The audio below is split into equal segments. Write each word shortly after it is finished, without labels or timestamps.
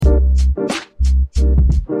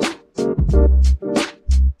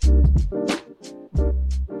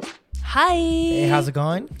Hi. Hey, how's it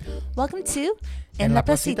going? Welcome to En La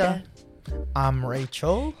Placita. I'm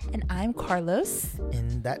Rachel. And I'm Carlos.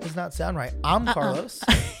 And that does not sound right. I'm Carlos.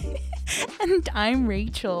 And I'm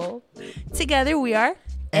Rachel. Together we are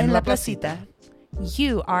En La Placita.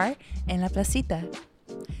 You are En La Placita.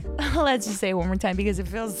 Let's just say it one more time because it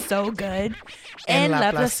feels so good. En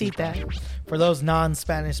La Placita. For those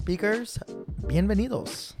non-Spanish speakers,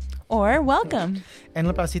 bienvenidos. Or welcome. En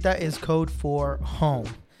La Placita is code for home.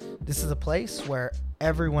 This is a place where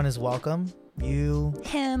everyone is welcome. You,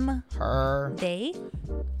 Him, her, they,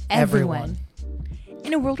 everyone.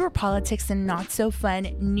 In a world where politics and not so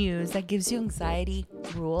fun news that gives you anxiety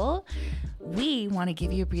rule, we want to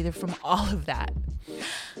give you a breather from all of that.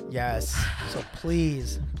 Yes. So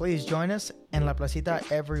please join us en La Placita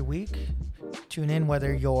every week. Tune in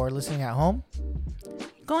whether you're listening at home,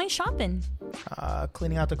 Going shopping.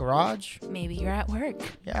 cleaning out the garage. Maybe you're at work.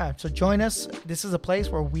 Yeah. So join us. This is a place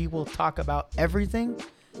where we will talk about everything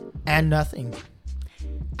and nothing.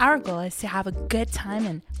 Our goal is to have a good time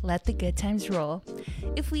and let the good times roll.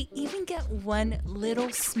 If we even get one little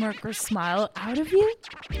smirk or smile out of you,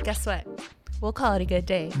 guess what? We'll call it a good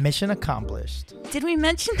day. Mission accomplished. Did we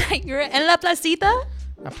mention that you're en La Placita?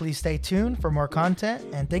 Now please stay tuned for more content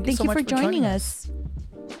and thank you Thank so you much for joining us.